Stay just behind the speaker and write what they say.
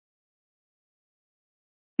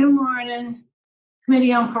Good morning.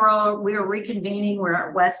 Committee on Parole, we are reconvening. We're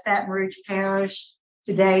at West Baton Rouge Parish.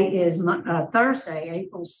 Today is Thursday,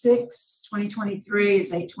 April 6, 2023.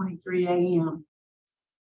 It's 8:23 a.m.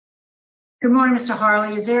 Good morning, Mr.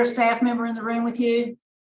 Harley. Is there a staff member in the room with you?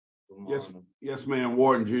 Yes, ma'am.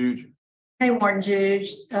 Warden Juge. Hey, Warden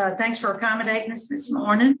Juge. Thanks for accommodating us this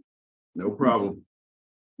morning. No problem.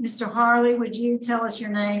 Mr. Harley, would you tell us your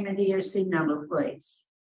name and DOC number, please?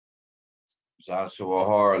 Joshua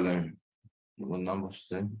Harlan. What number?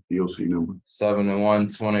 DOC number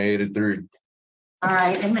 71-2083. All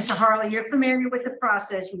right, and Mr. Harley, you're familiar with the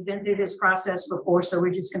process. You've been through this process before, so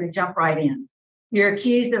we're just going to jump right in. You're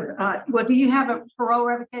accused of, well, do you have a parole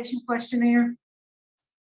revocation questionnaire?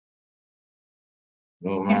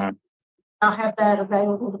 No, ma'am. I'll have that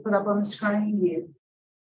available to put up on the screen.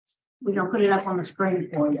 We're going to put it up on the screen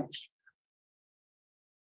for you.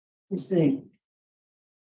 Let's see.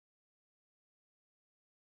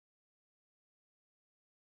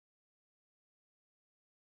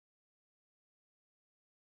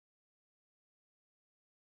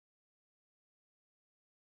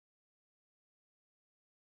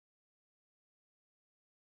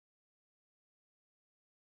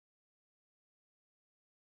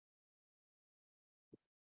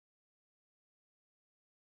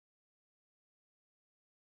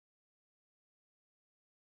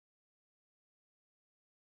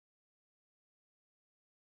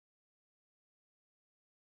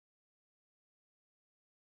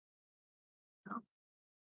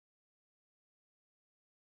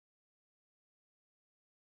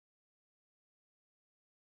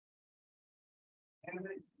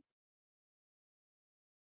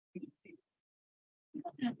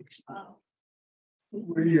 All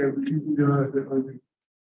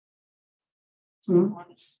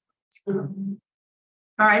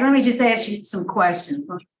right, let me just ask you some questions.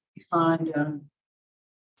 Let me find.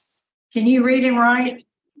 Can you read and write?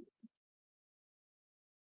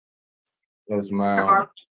 Yes, ma'am.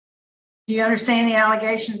 Do you understand the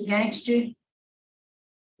allegations against you?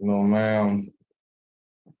 No, ma'am.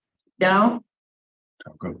 Don't?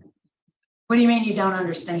 Okay. What do you mean you don't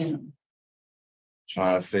understand them?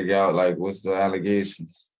 Trying to figure out like what's the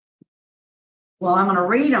allegations. Well, I'm going to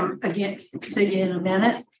read them again to you in a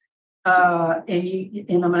minute. And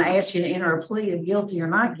I'm going to ask you to enter a plea of guilty or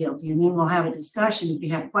not guilty, and then we'll have a discussion. If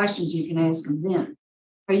you have questions, you can ask them then.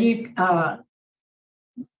 Are you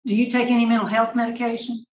do you take any mental health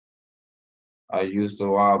medication? I used a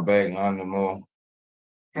while back, not no more.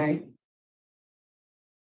 Okay.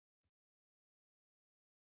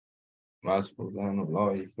 Am I supposed to have a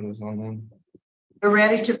lawyer for this on them? We're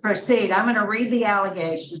ready to proceed. I'm going to read the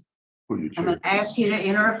allegation. I'm going to ask you to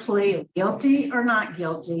enter a plea of guilty or not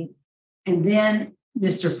guilty. And then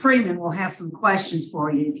Mr. Freeman will have some questions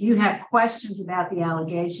for you. If you have questions about the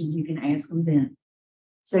allegations, you can ask them then.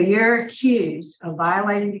 So you're accused of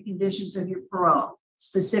violating the conditions of your parole,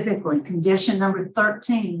 specifically condition number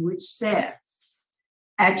 13, which says,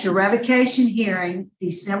 at your revocation hearing,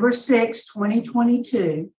 December 6,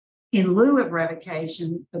 2022, in lieu of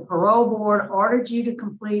revocation, the parole board ordered you to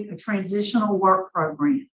complete a transitional work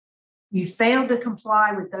program. You failed to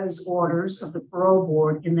comply with those orders of the parole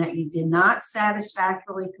board in that you did not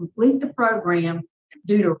satisfactorily complete the program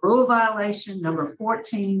due to rule violation number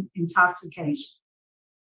 14, intoxication.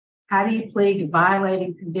 How do you plead to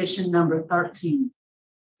violating condition number 13?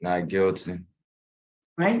 Not guilty.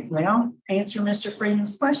 Right, well, answer Mr.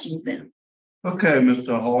 Freeman's questions then. Okay,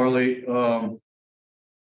 Mr. Harley,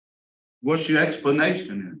 what's your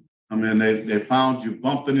explanation? I mean, they found you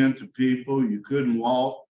bumping into people, you couldn't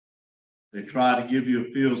walk. They tried to give you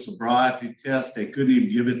a field sobriety test. They couldn't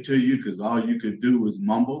even give it to you because all you could do was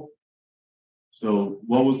mumble. So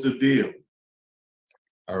what was the deal?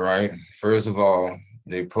 All right. First of all,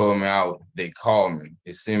 they pulled me out. They called me.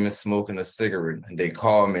 They see me smoking a cigarette. And they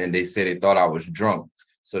called me and they said they thought I was drunk.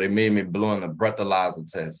 So they made me blow in a breathalyzer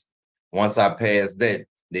test. Once I passed that,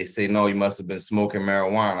 they say, no, you must have been smoking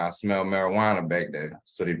marijuana. I smelled marijuana back there.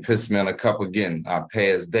 So they pissed me in a cup again. I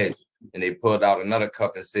passed that. And they pulled out another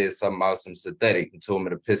cup and said something about some synthetic and told me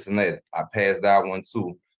to piss in that. I passed that one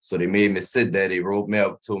too. So they made me sit there. They rolled me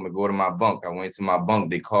up, told me to go to my bunk. I went to my bunk.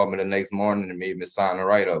 They called me the next morning and made me sign a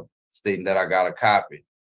write-up stating that I got a copy.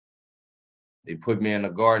 They put me in the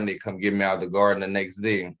garden. They come get me out of the garden the next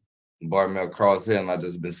day and brought me across here, and I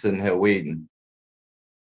just been sitting here waiting.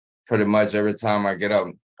 Pretty much every time I get up,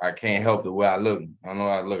 I can't help the way I look. I know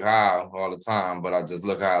I look high all the time, but I just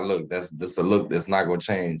look how I look. That's just a look that's not going to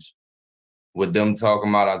change. With them talking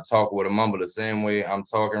about I talk with a mumble the same way I'm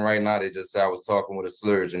talking right now, they just said I was talking with a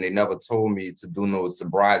slur, and they never told me to do no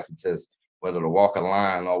sobriety test. whether to walk a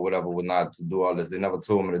line or whatever, would not to do all this. They never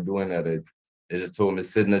told me to do any of that. They just told me to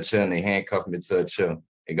sit in a chair and they handcuffed me to a chair.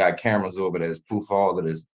 They got cameras over there. It's proof of all of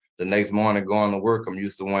this. The next morning going to work, I'm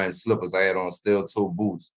used to wearing slippers. I had on steel toe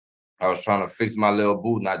boots. I was trying to fix my little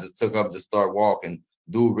boot and I just took up, just start walking.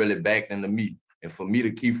 Dude really backed into me. And for me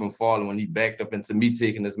to keep from falling, when he backed up into me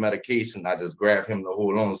taking this medication, I just grabbed him to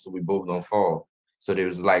hold on so we both don't fall. So they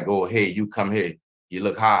was like, oh, hey, you come here. You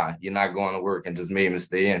look high. You're not going to work, and just made me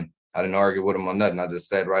stay in. I didn't argue with him or nothing. I just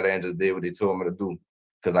sat right there and just did what they told me to do.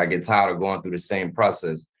 Because I get tired of going through the same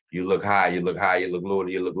process. You look high, you look high, you look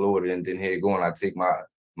lower, and then here you go, and I take my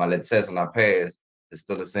little test and I pass. It's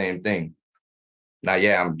still the same thing. Now,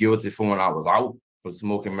 yeah, I'm guilty for when I was out for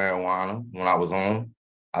smoking marijuana. When I was home,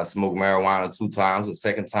 I smoked marijuana 2 times. The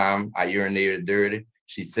second time, I urinated dirty.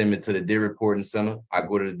 She sent me to the day reporting center. I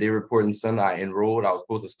go to the day reporting center. I enrolled. I was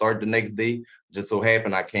supposed to start the next day. Just so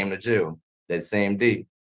happened I came to jail that same day.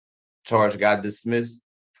 Charge got dismissed.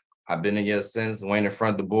 I've been in here since, went in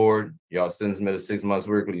front of the board. Y'all sentenced me to 6 months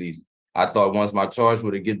work release. I thought once my charge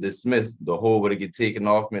would have get dismissed, the whole would have get taken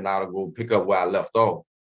off me and I would go pick up where I left off.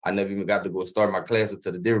 I never even got to go start my classes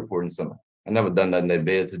to the day reporting center. I never done nothing that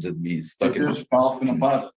bad to just be stuck in. Just talking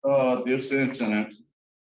about this incident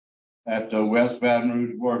at the West Baton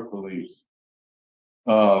Rouge work release.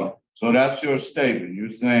 So that's your statement. You're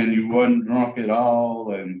saying you wasn't drunk at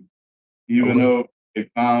all, and even though they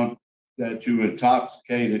found that you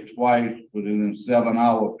intoxicated twice within a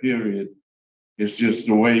 7-hour period, it's just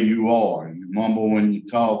the way you are. You mumble when you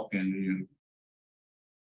talk, and you.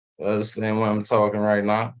 The same way I'm talking right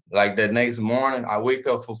now. Like that next morning, I wake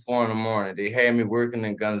up for 4 in the morning. They had me working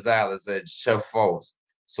in Gonzales at Chef Falls.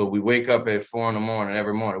 So we wake up at 4 in the morning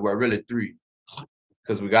every morning. Well, really 3,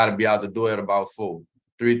 because we got to be out the door at about 4.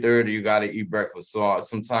 3:30, you got to eat breakfast. So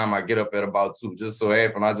sometime I get up at about 2. Just so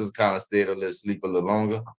happened, I just kind of stayed a little, sleep a little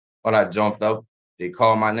longer. But I jumped up. They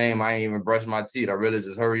called my name. I ain't even brushed my teeth. I really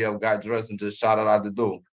just hurry up, got dressed, and just shot it out the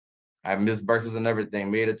door. I missed breakfast and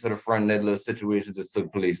everything, made it to the front, and that little situation just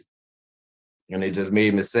took place. And they just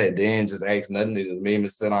made me sit. They didn't just ask nothing. They just made me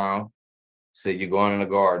sit down. Said, you're going in the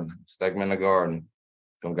garden. Stuck me in the garden.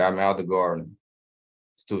 Come got me out the garden.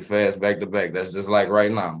 It's too fast, back to back. That's just like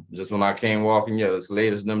right now. Just when I came walking, yeah, this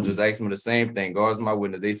ladies, them just asked me the same thing. Guards my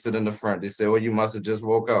witness. They sit in the front. They said, well, you must have just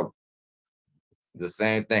woke up. The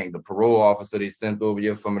same thing. The parole officer they sent over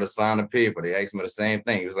here for me to sign the paper. They asked me the same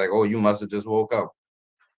thing. It was like, oh, you must have just woke up.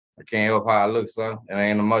 I can't help how I look, son. And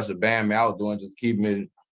ain't much to ban me out doing, just keep me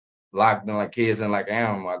locked in like kids and like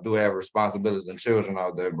animal. I do have responsibilities and children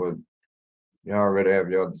out there, but you already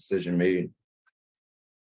have your decision made.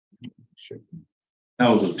 Sure. That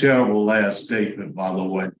was a terrible last statement, by the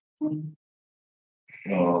way.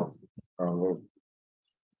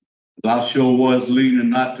 I sure was leaning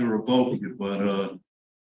not to revoke you, but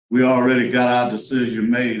we already got our decision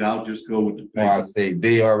made. I'll just go with the paper. I say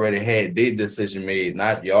they already had their decision made,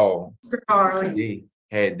 not y'all. Mr. Harley.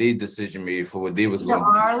 They had their decision made for what they was Mr. going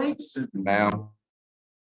Harley, to do. Ma'am.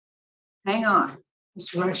 hang on.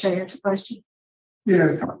 Mr. Rush, I have a question.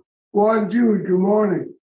 Yes. Warden Jude, good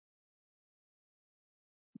morning.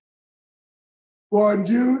 Warden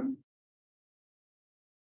Jude?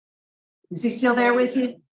 Is he still there with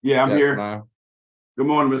you? Yeah, I'm Yes, here. ma'am. Good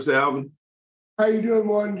morning, Mr. Alvin. How you doing,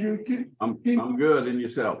 Warden Jude? I'm good, and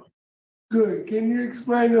yourself? Good. Can you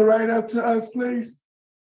explain the write-up to us, please?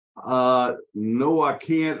 No, I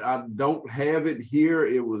can't. I don't have it here.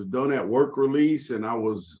 It was done at work release, and I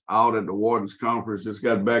was out at the Warden's Conference. Just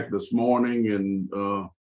got back this morning, and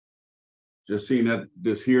just seen that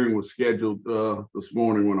this hearing was scheduled this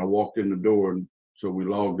morning when I walked in the door, and so we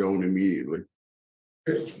logged on immediately.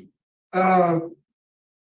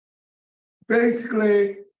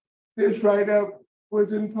 Basically, this write-up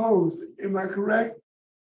was imposed. Am I correct?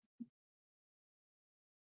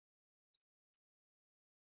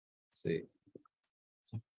 See.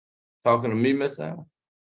 Talking to me, Miss Sam?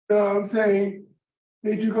 No, I'm saying,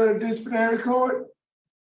 did you go to disciplinary court?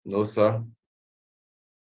 No, sir.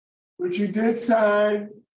 Which you did sign.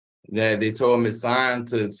 Yeah, they told me sign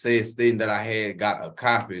to say stating that I had got a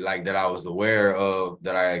copy, like that I was aware of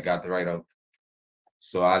that I had got the write-up.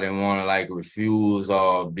 So I didn't want to like refuse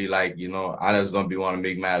or be like, you know, I just don't be want to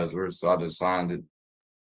make matters worse. So I just signed it.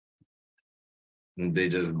 And they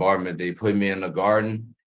just barred me. They put me in the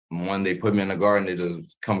garden. And when they put me in the garden, they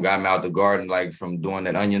just got me out the garden, like from doing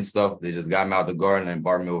that onion stuff. They just got me out the garden and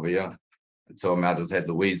barred me over here. They told me I just had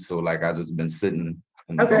to wait. So like I just been sitting.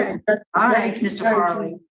 Okay. All right, Mr.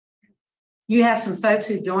 Harley. You have some folks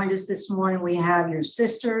who joined us this morning. We have your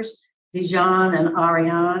sisters, Dijon and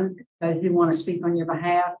Ariane, who want to speak on your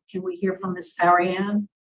behalf. Can we hear from Miss Ariane?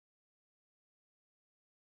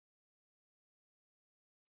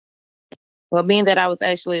 Well, being that I was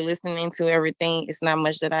actually listening to everything, it's not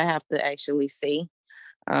much that I have to actually say.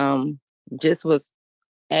 Just was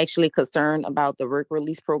actually concerned about the work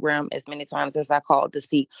release program as many times as I called to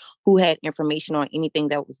see who had information on anything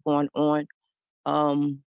that was going on.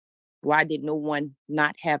 Why did no one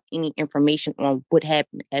not have any information on what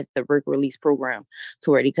happened at the work release program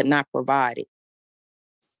to where they could not provide it?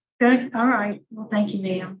 Good. All right. Well, thank you,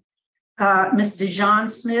 ma'am. Ms. DeJohn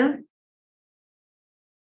Smith.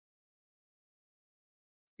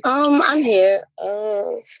 I'm here.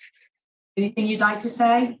 Anything you'd like to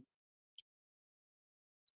say?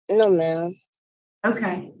 No, ma'am.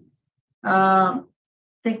 Okay. I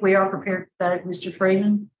think we are prepared for that, Mr.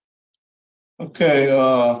 Freeman. Okay,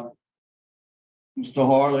 Mr.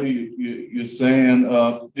 Harley, you're saying,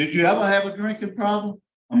 did you ever have a drinking problem?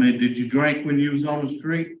 I mean, did you drink when you was on the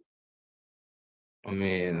street? I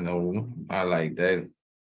mean, no, not like that.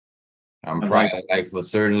 I'm probably like for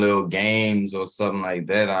certain little games or something like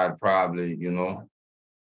that, I'd probably, you know,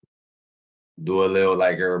 do a little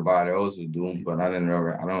like everybody else would do, but I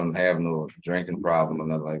don't have no drinking problem or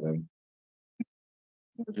nothing like that.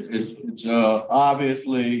 It's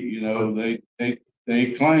obviously, you know,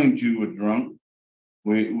 they claimed you were drunk.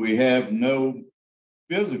 We have no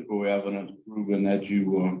physical evidence proving that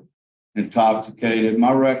you were intoxicated.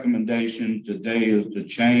 My recommendation today is to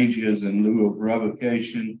change his in lieu of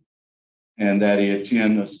revocation and that he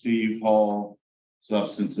attend the Steve Hall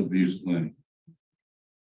substance abuse clinic.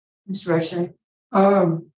 Ms. Roche.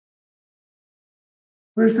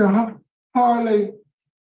 Mr. Harley,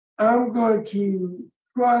 I'm going to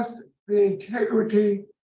trust the integrity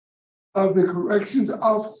of the corrections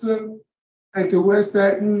officer at the West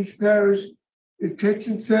Baton Rouge Parish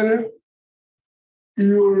Detention Center.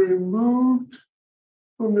 You were removed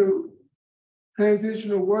from the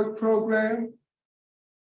transitional work program.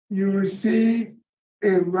 You received a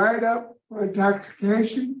write-up for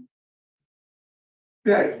intoxication.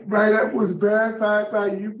 That write-up was verified by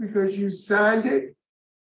you because you signed it.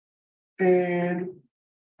 And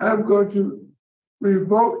I'm going to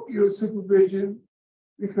revoke your supervision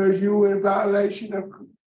because you were in violation of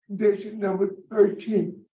condition number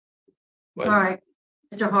 13. All right,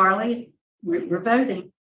 Mr. Harley, we're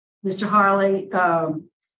voting. Mr. Harley,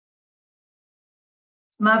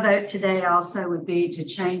 my vote today also would be to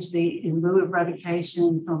change the in lieu of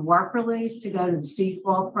revocation from work release to go to the Steve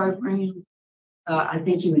Hall program. I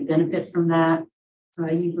think you would benefit from that.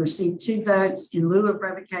 You've received 2 votes in lieu of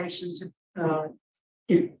revocation to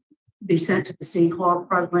be sent to the Steve Hall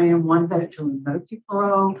program, 1 vote to revoke your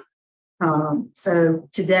parole. So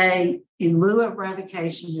today, in lieu of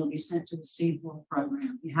revocation, you'll be sent to the Steve Hall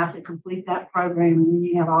program. You have to complete that program, and then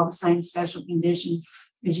you have all the same special conditions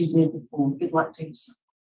as you did before. Good luck to you, sir.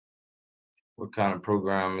 What kind of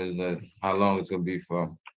program is that? How long it's gonna be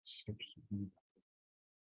for?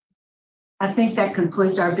 I think that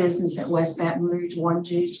concludes our business at West Baton Rouge. Warden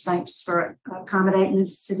Juge, thanks for accommodating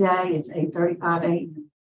us today. It's 8:35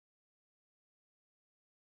 a.m.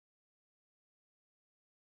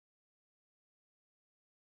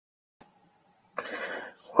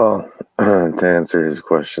 Well, to answer his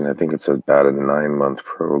question, I think it's about a 9-month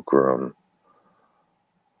program.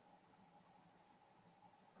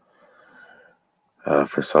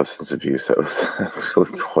 For substance abuse. That was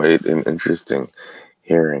actually quite an interesting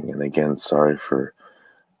hearing. And again, sorry for,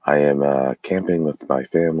 I am camping with my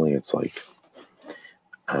family. It's like,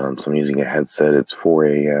 so I'm using a headset. It's 4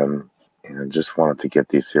 a.m. and I just wanted to get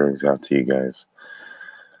these hearings out to you guys.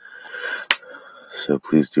 So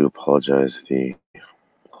please do apologize.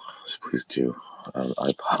 Please do. I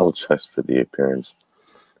apologize for the appearance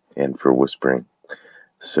and for whispering.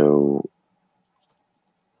 So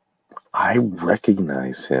I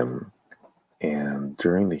recognize him, and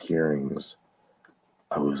during the hearings,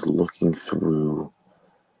 I was looking through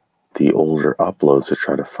the older uploads to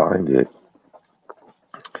try to find it.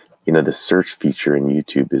 You know, the search feature in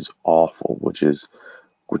YouTube is awful, which is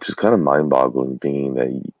kind of mind-boggling, being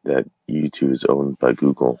that YouTube is owned by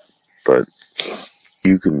Google. But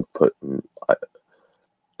you can put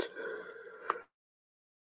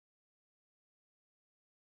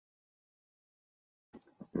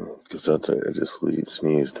because I just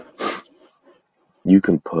sneezed. You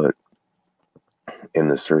can put in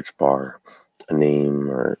the search bar a name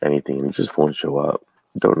or anything and it just won't show up.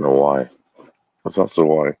 Don't know why. That's also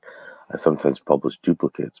why I sometimes publish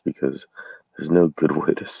duplicates, because there's no good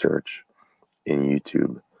way to search in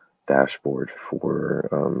YouTube dashboard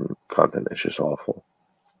for content. It's just awful.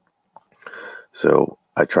 So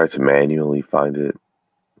I tried to manually find it,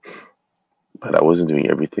 but I wasn't doing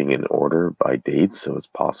everything in order by dates, so it's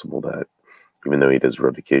possible that even though he does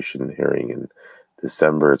revocation hearing in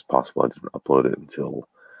December. It's possible I didn't upload it until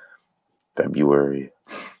February,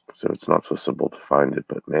 so it's not so simple to find it.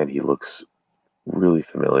 But man, he looks really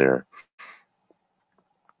familiar.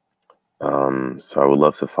 So I would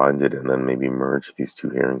love to find it and then maybe merge these two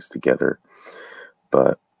hearings together.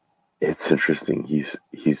 But it's interesting. He's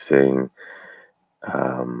saying,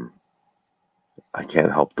 I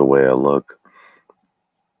can't help the way I look.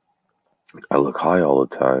 I look high all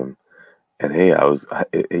the time. And hey,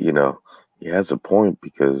 he has a point,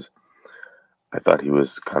 because I thought he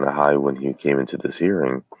was kind of high when he came into this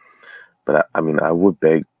hearing. But I mean, I would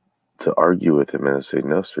beg to argue with him and say,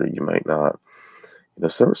 no, sir, you might not.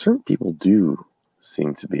 Certain people do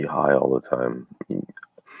seem to be high all the time.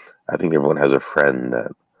 I think everyone has a friend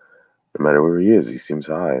that no matter where he is, he seems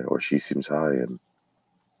high or she seems high.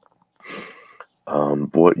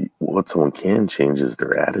 And what someone can change is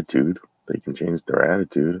their attitude. They can change their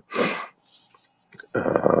attitude.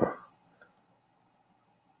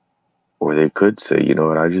 Or they could say, you know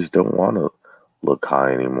what, I just don't want to look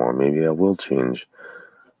high anymore. Maybe I will change.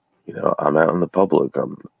 I'm out in the public.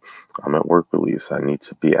 I'm at work release. I need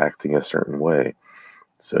to be acting a certain way.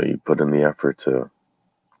 So you put in the effort to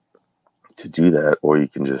do that, or you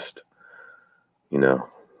can just,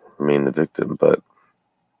 remain the victim. But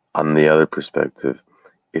on the other perspective,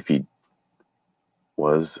 if he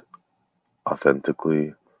was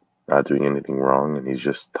authentically not doing anything wrong and he's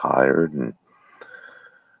just tired and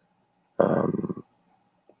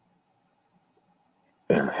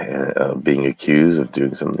being accused of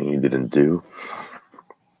doing something he didn't do,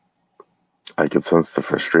 I could sense the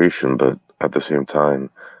frustration. But at the same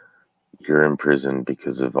time, you're in prison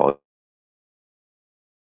because of all.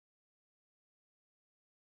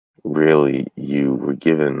 Really, you were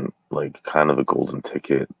given like kind of a golden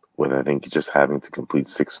ticket with, I think, just having to complete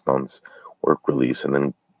 6 months work release and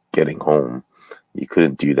then getting home. You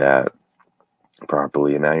couldn't do that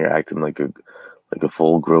properly, and now you're acting like a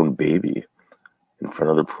full-grown baby in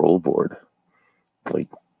front of the parole board, like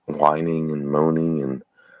whining and moaning and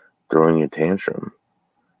throwing a tantrum.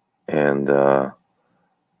 And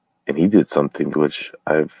he did something which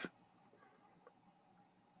I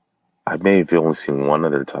may have only seen one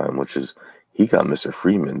other time, which is he got Mr.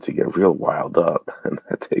 Freeman to get real wild up, and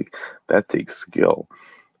that takes skill.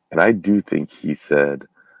 And I do think he said,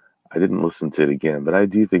 I didn't listen to it again, but I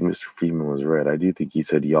do think Mr. Freeman was right. I do think he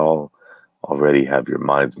said, y'all already have your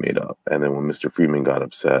minds made up. And then when Mr. Freeman got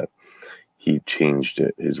upset, he changed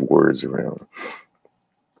his words around.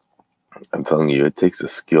 I'm telling you, it takes a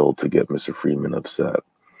skill to get Mr. Freeman upset.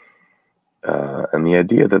 And the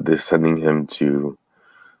idea that they're sending him to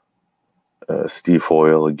Steve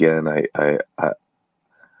Hoyle again, I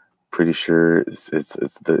pretty sure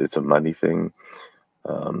it's a money thing.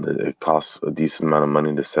 It costs a decent amount of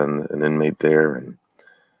money to send an inmate there, and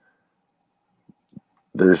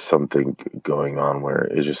there's something going on where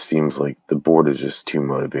it just seems like the board is just too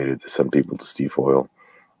motivated to send people to Steve Hoyle,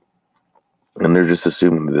 and they're just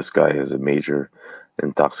assuming that this guy has a major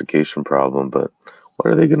intoxication problem. But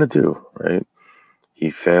what are they going to do, right? He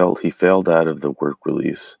failed out of the work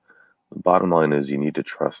release. The bottom line is you need to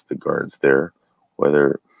trust the guards there.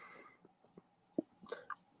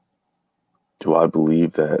 Do I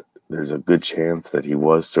believe that there's a good chance that he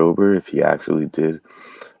was sober if he actually did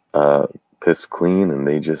piss clean and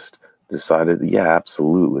they just decided? Yeah,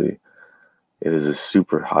 absolutely. It is a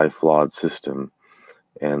super high flawed system,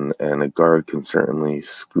 and a guard can certainly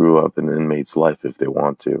screw up an inmate's life if they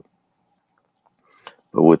want to.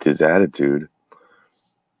 But with his attitude,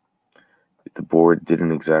 the board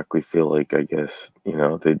didn't exactly feel like, I guess,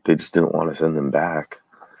 they just didn't want to send him back.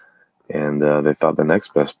 And they thought the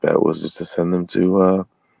next best bet was just to send him to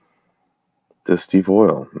Steve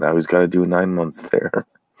Hoyle. Now he's got to do 9 months there.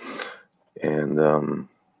 And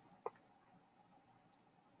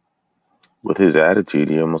with his attitude,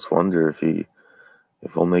 you almost wonder if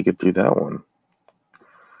he'll make it through that one.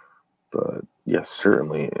 But yes,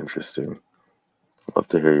 certainly interesting. Love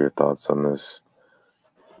to hear your thoughts on this.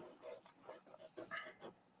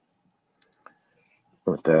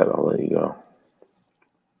 With that, I'll let you go.